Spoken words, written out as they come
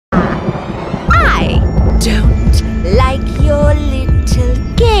like your little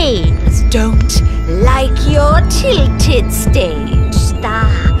games. Don't like your tilted stage.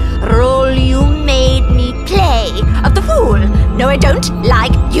 The role you made me play of the fool. No, I don't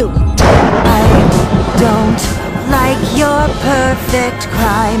like you. I don't like your perfect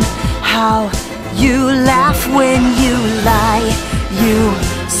crime. How you laugh when you lie. You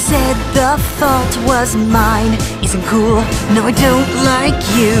said the fault was mine. Isn't cool. No, I don't like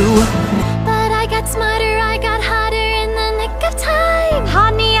you. But I got smarter, I got hotter in the nick of time.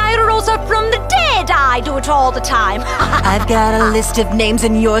 Honey, I rose up from the dead. I do it all the time. I've got a list of names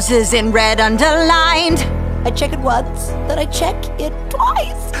and yours is in red underlined. I check it once, then I check it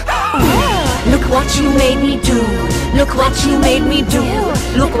twice. Look what you made me do. Look what you made me do.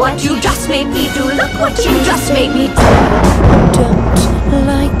 Look what you just made me do. Look what you just made me do. Don't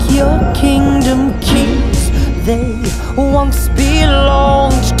like your kingdom keys. They once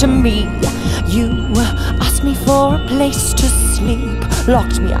belonged to me. You asked me for a place to sleep,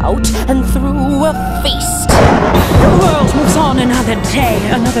 locked me out and threw a feast. The world moves on another day,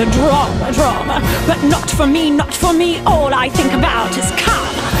 another drama. But not for me, not for me. All I think about is karma.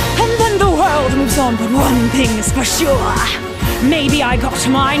 And then the world moves on, but one thing's for sure. Maybe I got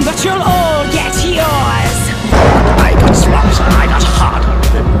mine, but you'll all get yours. I got smarter, I got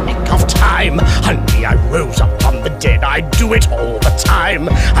harder in the nick of time. Honey, I rose up from the dead, I do it all the time.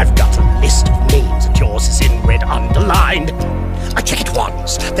 I've got a list of names and yours is in red underlined. I check it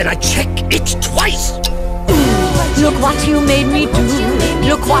once, then I check it twice. Look what you made me do.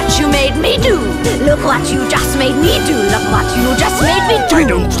 Look what you made me do. Look what you just made me do. Look what you just made me do. I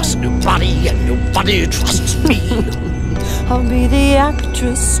don't trust nobody and nobody trusts me. I'll be the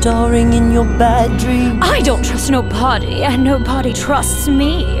actress starring in your bad dreams. I don't trust nobody, and nobody trusts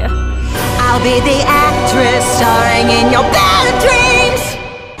me. I'll be the actress starring in your bad dreams.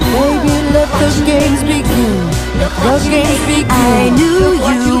 Baby, let the games begin. The games begin. I knew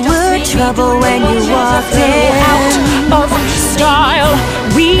you were trouble when you walked in.